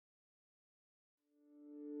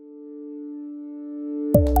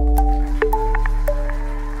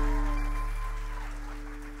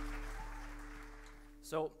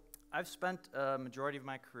So I've spent a majority of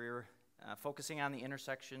my career focusing on the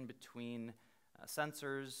intersection between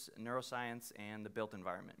sensors, neuroscience, and the built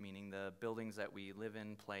environment, meaning the buildings that we live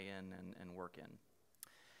in, play in, and work in.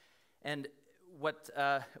 And what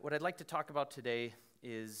I'd like to talk about today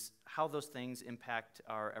is how those things impact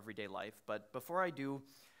our everyday life. But before I do,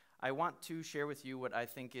 I want to share with you what I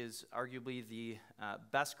think is arguably the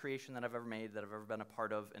best creation that I've ever made, that I've ever been a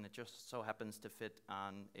part of, and it just so happens to fit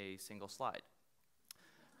on a single slide.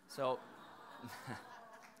 So, all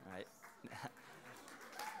right.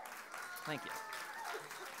 Thank you.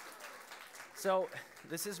 So,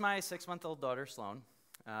 this is my 6-month-old daughter, Sloan,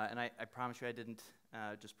 and I promise you I didn't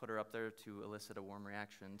just put her up there to elicit a warm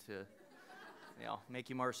reaction to, make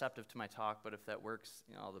you more receptive to my talk, but if that works,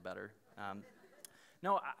 all the better.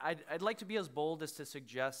 No, I'd like to be as bold as to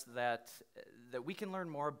suggest that we can learn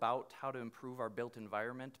more about how to improve our built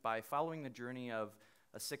environment by following the journey of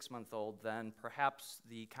a 6-month-old than perhaps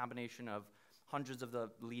the combination of hundreds of the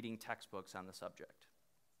leading textbooks on the subject.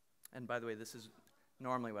 And by the way, this is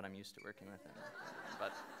normally what I'm used to working with.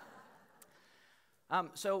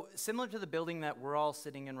 So similar to the building that we're all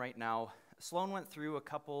sitting in right now, Sloan went through a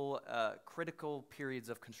couple critical periods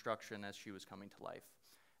of construction as she was coming to life.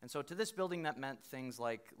 And so to this building, that meant things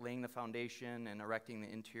like laying the foundation and erecting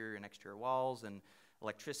the interior and exterior walls and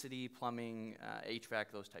electricity, plumbing, HVAC,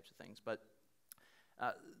 those types of things. But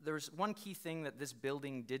there's one key thing that this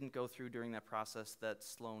building didn't go through during that process that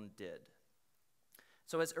Sloan did.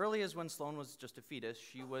 So as early as when Sloan was just a fetus,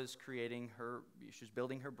 she was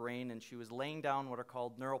building her brain, and she was laying down what are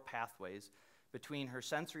called neural pathways between her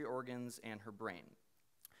sensory organs and her brain.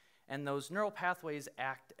 And those neural pathways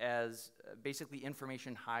act as basically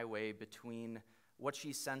information highway between what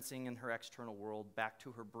she's sensing in her external world back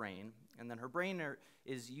to her brain, and then her brain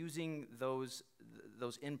is using those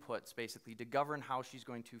inputs basically to govern how she's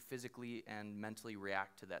going to physically and mentally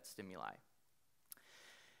react to that stimuli.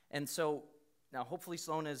 And so now hopefully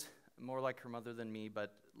Sloan is more like her mother than me,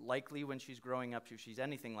 but likely when she's growing up, if she's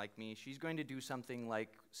anything like me, she's going to do something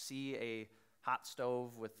like see a hot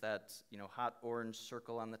stove with that hot orange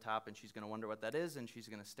circle on the top, and she's going to wonder what that is, and she's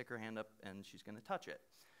going to stick her hand up and she's going to touch it.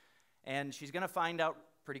 And she's going to find out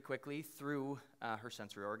pretty quickly through her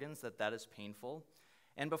sensory organs that is painful.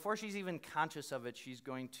 And before she's even conscious of it, she's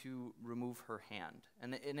going to remove her hand.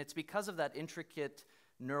 And it's because of that intricate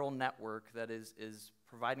neural network that is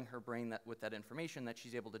providing her brain with that information that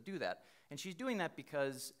she's able to do that. And she's doing that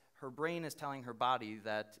because her brain is telling her body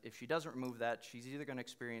that if she doesn't remove that, she's either going to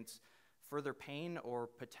experience further pain or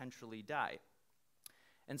potentially die.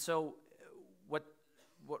 And so what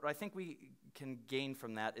I think we can gain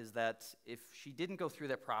from that is that if she didn't go through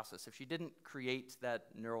that process, if she didn't create that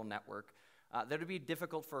neural network, that would be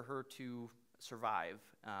difficult for her to survive,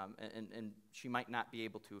 and she might not be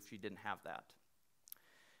able to if she didn't have that.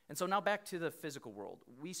 And so now back to the physical world.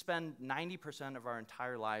 We spend 90% of our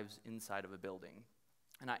entire lives inside of a building.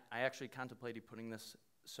 And I actually contemplated putting this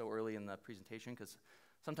so early in the presentation because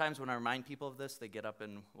sometimes when I remind people of this, they get up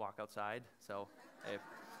and walk outside. So I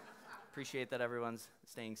appreciate that everyone's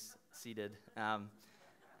staying seated.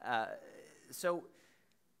 So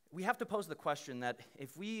we have to pose the question that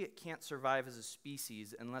if we can't survive as a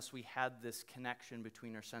species unless we had this connection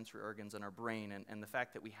between our sensory organs and our brain and the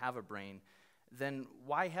fact that we have a brain, then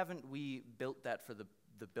why haven't we built that for the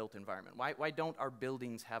built environment? Why don't our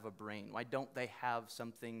buildings have a brain? Why don't they have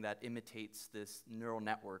something that imitates this neural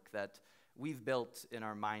network that we've built in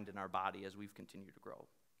our mind and our body as we've continued to grow?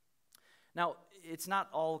 Now, it's not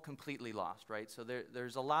all completely lost, right? So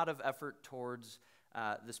there's a lot of effort towards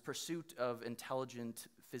this pursuit of intelligent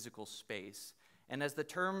physical space. And as the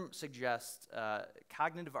term suggests,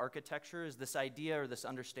 cognitive architecture is this idea or this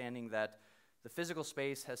understanding that the physical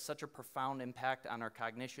space has such a profound impact on our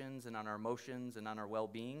cognitions and on our emotions and on our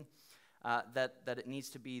well-being that it needs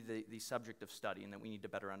to be the subject of study and that we need to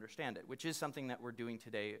better understand it, which is something that we're doing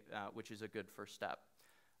today, which is a good first step.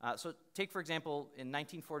 So take, for example, in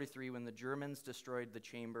 1943 when the Germans destroyed the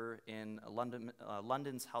chamber in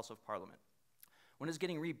London's House of Parliament. When it was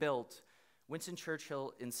getting rebuilt, Winston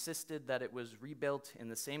Churchill insisted that it was rebuilt in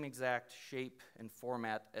the same exact shape and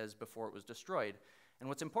format as before it was destroyed. And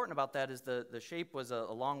what's important about that is the shape was a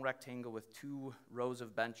long rectangle with 2 rows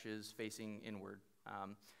of benches facing inward.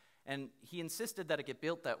 And he insisted that it get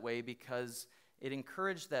built that way because it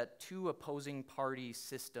encouraged that 2 opposing party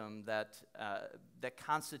system that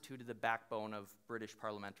constituted the backbone of British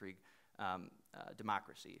parliamentary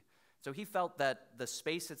democracy. So he felt that the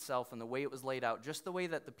space itself and the way it was laid out, just the way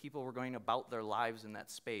that the people were going about their lives in that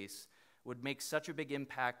space, would make such a big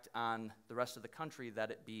impact on the rest of the country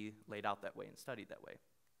that it be laid out that way and studied that way.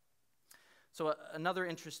 So another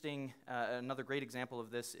interesting, another great example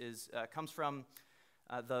of this comes from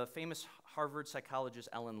the famous Harvard psychologist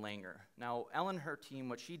Ellen Langer. Now, Ellen and her team,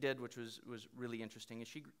 what she did, which was really interesting, is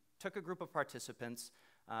she took a group of participants,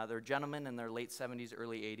 they're gentlemen in their late 70s,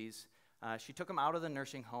 early 80s. She took them out of the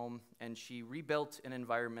nursing home, and she rebuilt an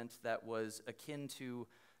environment that was akin to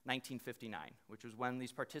 1959, which was when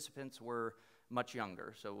these participants were much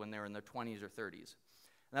younger, so when they were in their 20s or 30s.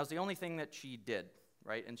 And that was the only thing that she did,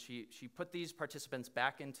 right? And she put these participants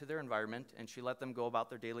back into their environment, and she let them go about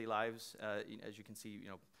their daily lives. As you can see,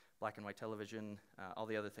 black and white television, all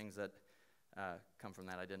the other things that come from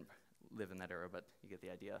that. I didn't live in that era, but you get the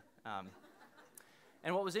idea.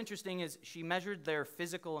 And what was interesting is she measured their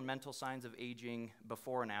physical and mental signs of aging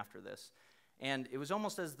before and after this. And it was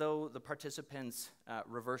almost as though the participants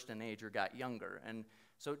reversed in age or got younger. And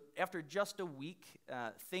so after just a week,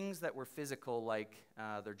 things that were physical, like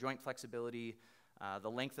their joint flexibility, the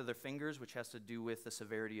length of their fingers, which has to do with the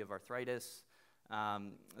severity of arthritis,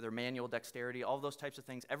 their manual dexterity, all those types of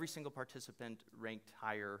things, every single participant ranked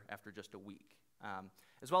higher after just a week.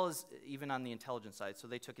 As well as even on the intelligence side. So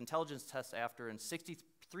they took intelligence tests after, and 63%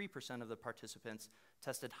 of the participants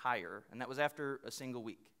tested higher, and that was after a single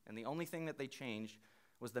week. And the only thing that they changed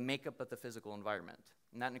was the makeup of the physical environment.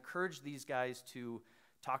 And that encouraged these guys to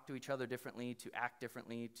talk to each other differently, to act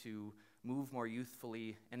differently, to move more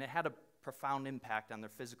youthfully, and it had a profound impact on their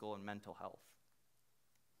physical and mental health.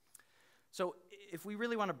 So if we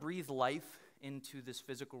really want to breathe life into this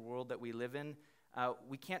physical world that we live in,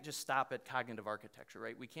 we can't just stop at cognitive architecture,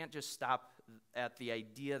 right? We can't just stop at the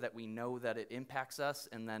idea that we know that it impacts us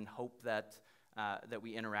and then hope that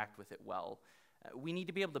we interact with it well. We need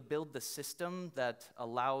to be able to build the system that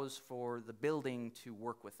allows for the building to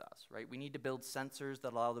work with us, right? We need to build sensors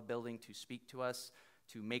that allow the building to speak to us,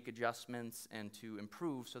 to make adjustments, and to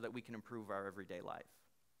improve so that we can improve our everyday life.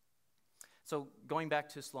 So going back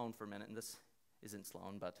to Sloan for a minute, and this isn't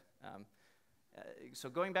Sloan, but so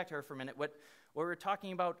going back to her for a minute, what we were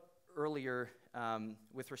talking about earlier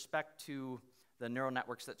with respect to the neural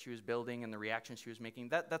networks that she was building and the reactions she was making,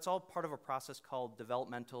 that's all part of a process called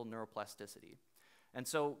developmental neuroplasticity. And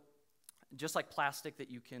so just like plastic that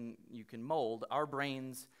you can mold, our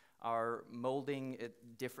brains are molding it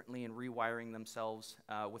differently and rewiring themselves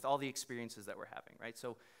with all the experiences that we're having, right?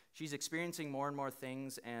 So she's experiencing more and more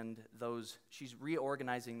things, and she's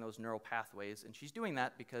reorganizing those neural pathways, and she's doing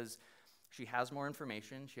that because she has more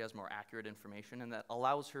information, she has more accurate information, and that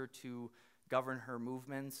allows her to govern her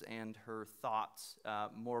movements and her thoughts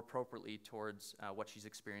more appropriately towards what she's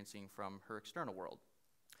experiencing from her external world.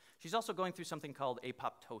 She's also going through something called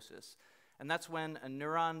apoptosis, and that's when a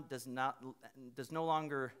neuron does no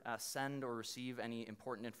longer send or receive any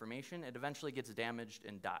important information. It eventually gets damaged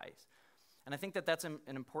and dies. And I think that that's an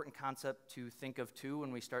important concept to think of too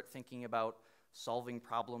when we start thinking about solving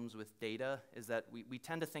problems with data, is that we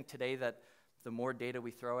tend to think today that the more data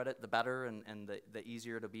we throw at it, the better and the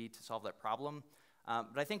easier it'll be to solve that problem.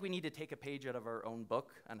 But I think we need to take a page out of our own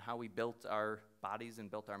book on how we built our bodies and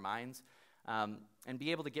built our minds, and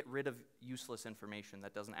be able to get rid of useless information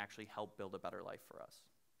that doesn't actually help build a better life for us.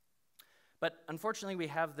 But unfortunately, we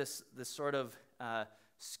have this sort of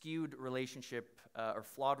skewed relationship or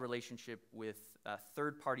flawed relationship with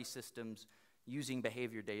third-party systems using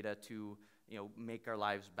behavior data to make our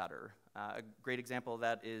lives better. A great example of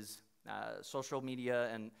that is social media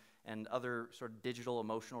and other sort of digital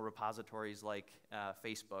emotional repositories like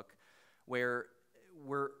Facebook, where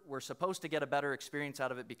we're supposed to get a better experience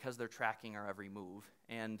out of it because they're tracking our every move.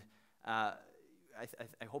 And I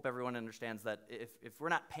hope everyone understands that if we're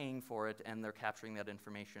not paying for it and they're capturing that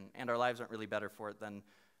information and our lives aren't really better for it, then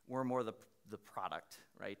we're more the product,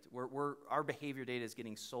 right? Our behavior data is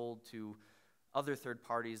getting sold to other third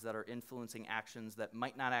parties that are influencing actions that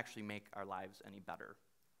might not actually make our lives any better.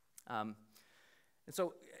 And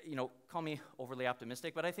so, call me overly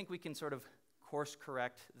optimistic, but I think we can sort of course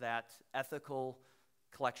correct that ethical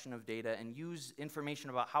collection of data and use information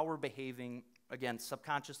about how we're behaving, again,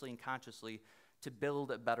 subconsciously and consciously, to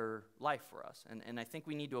build a better life for us. And I think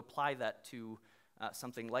we need to apply that to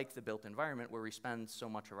something like the built environment where we spend so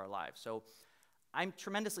much of our lives. So I'm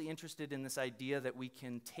tremendously interested in this idea that we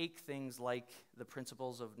can take things like the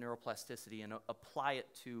principles of neuroplasticity and apply it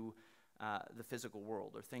to the physical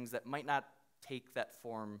world, or things that might not take that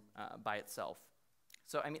form by itself.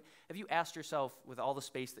 So, I mean, have you asked yourself, with all the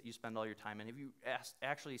space that you spend all your time in, have you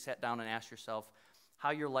actually sat down and asked yourself how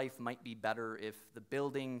your life might be better if the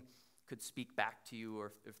building could speak back to you,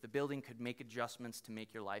 or if the building could make adjustments to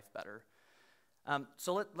make your life better?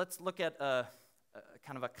 So let's look at a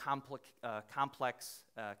kind of a complex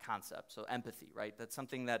concept, so empathy, right? That's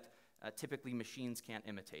something that typically machines can't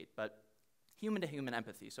imitate, but human-to-human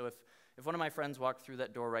empathy. So if one of my friends walked through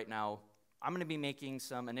that door right now, I'm going to be making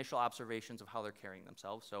some initial observations of how they're carrying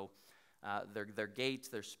themselves. So their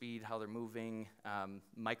gait, their speed, how they're moving,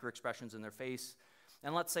 micro-expressions in their face.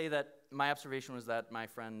 And let's say that my observation was that my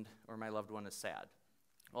friend or my loved one is sad.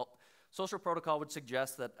 Well, social protocol would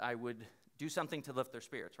suggest that I would do something to lift their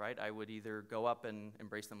spirits, right? I would either go up and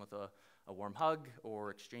embrace them with a warm hug or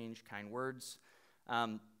exchange kind words.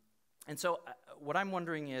 And so what I'm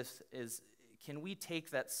wondering is can we take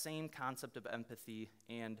that same concept of empathy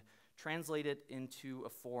and translate it into a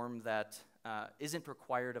form that isn't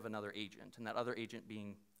required of another agent, and that other agent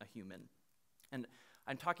being a human? And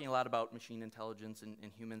I'm talking a lot about machine intelligence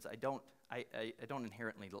and humans. I don't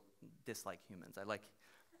inherently dislike humans.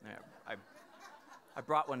 I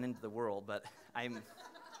brought one into the world, but I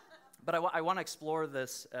want to explore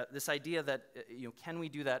this idea that can we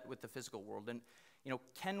do that with the physical world, and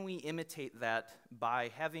can we imitate that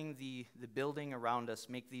by having the building around us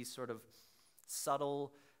make these sort of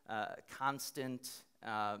subtle, constant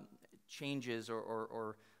changes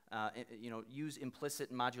or use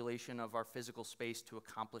implicit modulation of our physical space to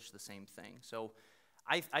accomplish the same thing. So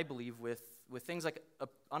I believe with things like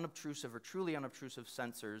unobtrusive or truly unobtrusive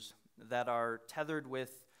sensors that are tethered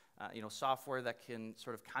with software that can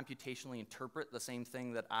sort of computationally interpret the same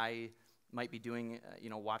thing that I might be doing,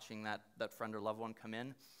 watching that friend or loved one come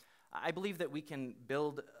in, I believe that we can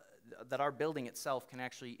build, that our building itself can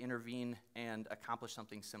actually intervene and accomplish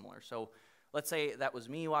something similar. So let's say that was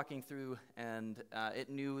me walking through and it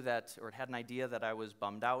knew that, or it had an idea that I was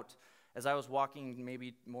bummed out. As I was walking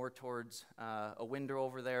maybe more towards a window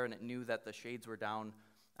over there and it knew that the shades were down,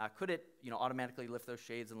 could it automatically lift those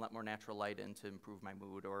shades and let more natural light in to improve my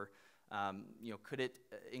mood? Or could it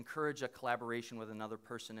encourage a collaboration with another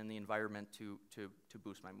person in the environment to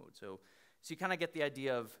boost my mood? So you kind of get the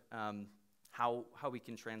idea of how we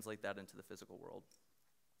can translate that into the physical world.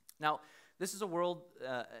 Now, this is a world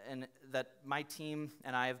and that my team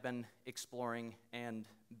and I have been exploring and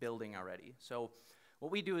building already. So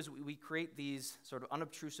what we do is we create these sort of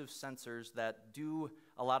unobtrusive sensors that do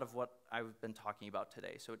a lot of what I've been talking about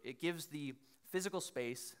today. So it gives the physical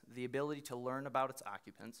space the ability to learn about its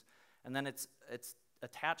occupants, and then it's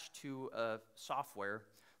attached to a software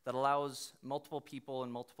that allows multiple people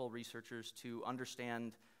and multiple researchers to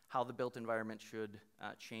understand how the built environment should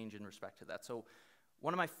change in respect to that. So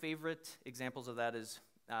one of my favorite examples of that is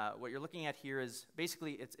what you're looking at here is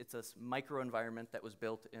basically it's a microenvironment that was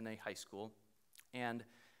built in a high school. And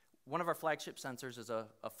one of our flagship sensors is a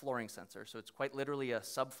flooring sensor. So it's quite literally a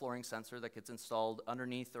subflooring sensor that gets installed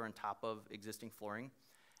underneath or on top of existing flooring.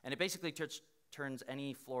 And it basically turns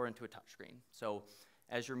any floor into a touchscreen. So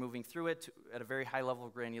as you're moving through it at a very high level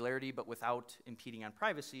of granularity, but without impeding on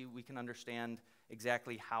privacy, we can understand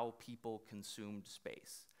exactly how people consumed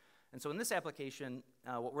space. And so in this application,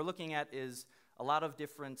 what we're looking at is a lot of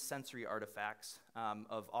different sensory artifacts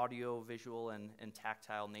of audio, visual, and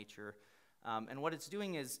tactile nature. And what it's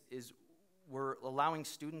doing is we're allowing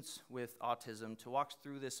students with autism to walk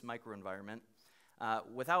through this microenvironment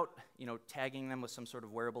without tagging them with some sort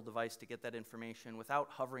of wearable device to get that information, without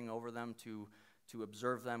hovering over them to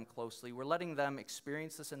observe them closely. We're letting them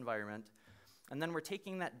experience this environment, and then we're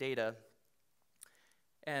taking that data,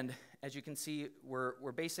 and as you can see,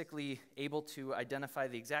 we're basically able to identify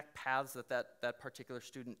the exact paths that particular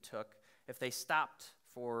student took. If they stopped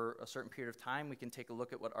for a certain period of time, we can take a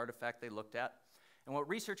look at what artifact they looked at. And what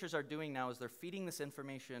researchers are doing now is they're feeding this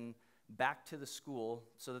information back to the school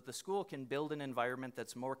so that the school can build an environment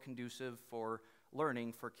that's more conducive for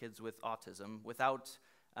learning for kids with autism without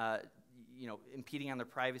impeding on their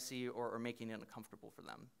privacy or making it uncomfortable for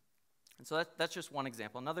them. And so that's just one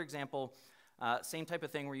example. Another example, same type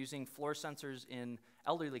of thing, we're using floor sensors in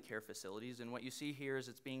elderly care facilities, and what you see here is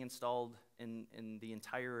it's being installed in the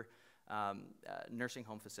entire nursing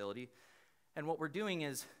home facility. And what we're doing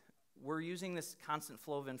is we're using this constant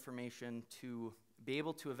flow of information to be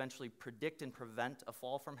able to eventually predict and prevent a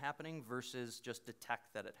fall from happening versus just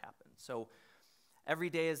detect that it happened. So every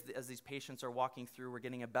day as these patients are walking through, we're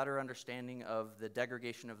getting a better understanding of the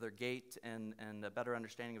degradation of their gait and a better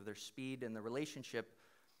understanding of their speed and the relationship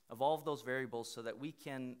of all of those variables so that we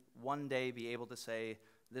can one day be able to say,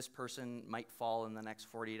 this person might fall in the next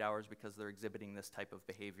 48 hours because they're exhibiting this type of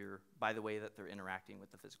behavior by the way that they're interacting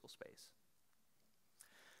with the physical space.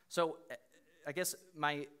 So I guess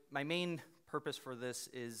my main purpose for this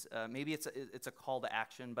is maybe it's a call to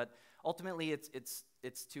action, but ultimately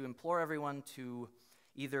it's to implore everyone to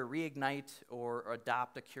either reignite or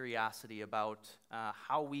adopt a curiosity about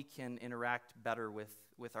how we can interact better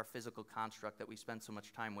with our physical construct that we spend so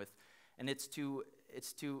much time with. And it's to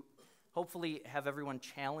hopefully have everyone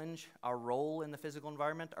challenge our role in the physical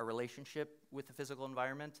environment, our relationship with the physical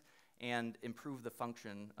environment, and improve the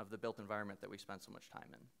function of the built environment that we spend so much time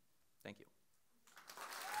in. Thank you.